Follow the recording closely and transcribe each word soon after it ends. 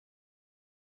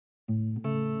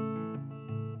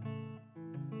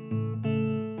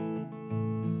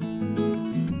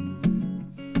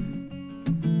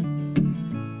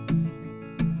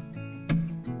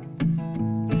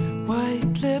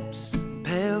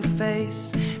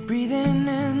face, breathing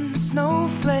in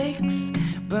snowflakes,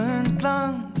 burnt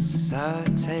lungs as I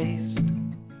taste.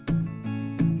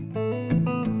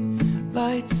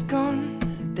 Lights gone,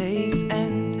 days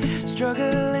end,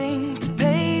 struggling to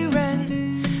pay rent,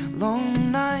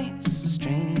 long nights,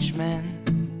 strange men.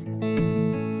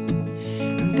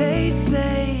 And they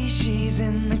say she's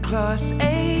in the class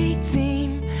A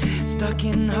team, stuck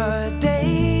in her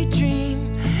daydream,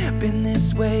 been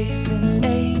this way since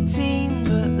 18,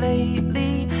 but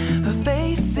lately her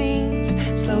face seems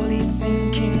slowly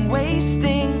sinking,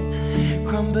 wasting,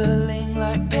 crumbling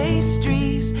like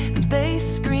pastries. And they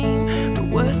scream the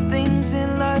worst things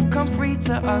in life come free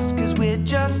to us, 'cause we're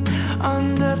just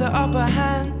under the upper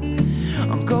hand.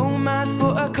 I'm going mad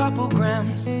for a couple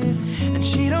grams, and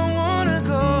she don't wanna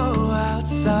go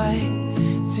outside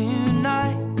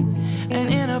tonight. And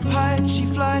in a pipe she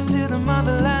flies to the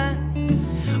motherland,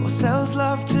 or sells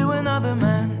love to another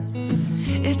man.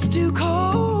 It's too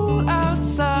cold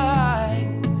outside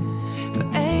for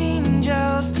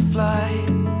angels to fly,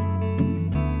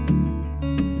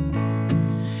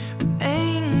 for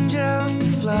angels to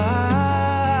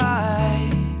fly.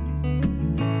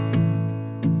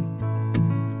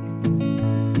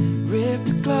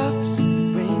 Ripped gloves,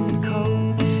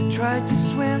 raincoat, tried to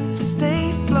swim, stay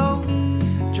afloat,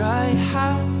 dry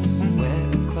house and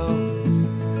wet clothes.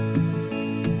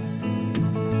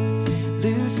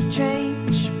 Loose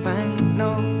change,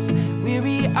 banknotes,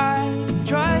 weary-eyed,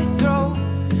 dry throat,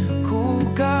 cool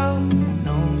girl,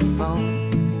 no phone.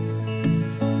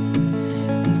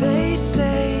 They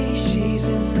say she's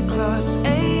in the class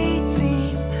A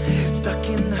team, stuck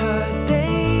in her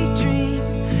daydream,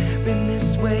 been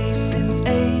this way since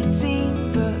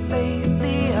 18, but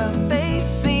lately her face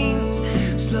seems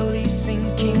slowly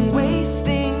sinking,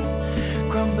 wasting,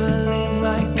 crumbling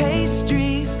like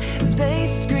pastries. And they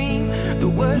scream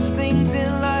the worst things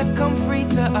in life come free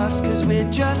to us, 'cause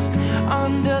we're just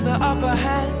under the upper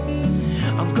hand.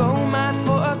 I'm going mad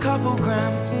for a couple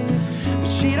grams,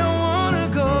 but she don't wanna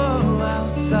go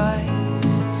outside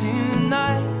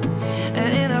tonight. And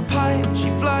in a pipe she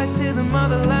flies to the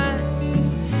motherland,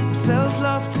 and sells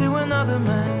love to another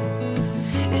man.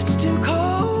 It's too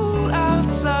cold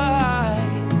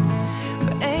outside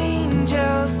for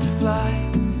angels to fly.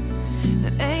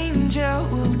 An angel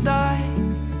will die,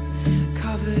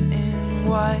 covered in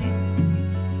white,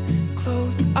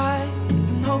 closed eyed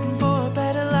and hoping for a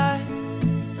better life.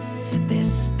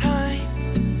 This time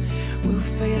we'll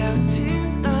fade out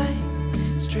tonight,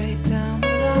 straight down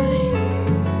the line.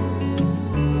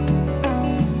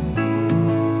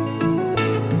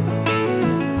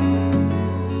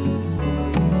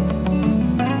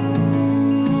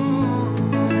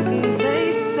 They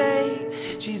say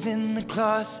she's in the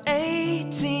class A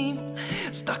team,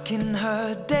 stuck in her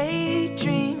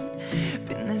daydream,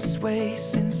 been this way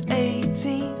since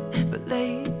 18, but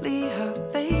lately her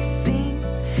face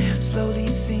seems slowly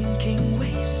sinking,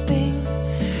 wasting,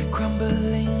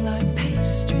 crumbling like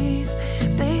pastries.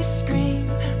 They scream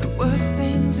the worst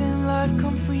things in life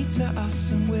come free to us,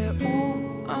 and we're all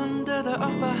under the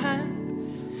upper hand.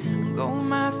 I'm going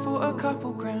mad for a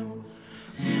couple grams,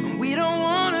 and we don't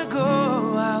wanna go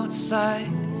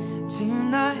outside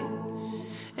tonight.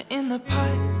 In the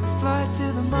pipe, fly to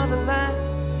the motherland,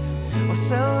 or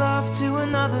sell love to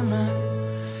another man.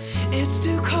 It's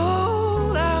too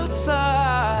cold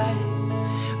outside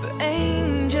for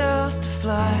angels to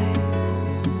fly.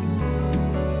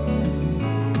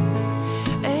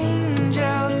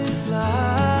 Angels to fly.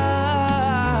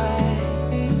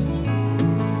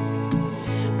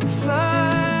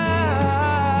 Fly,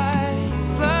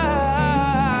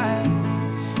 fly,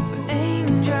 for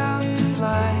angels to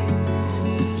fly,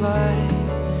 to fly.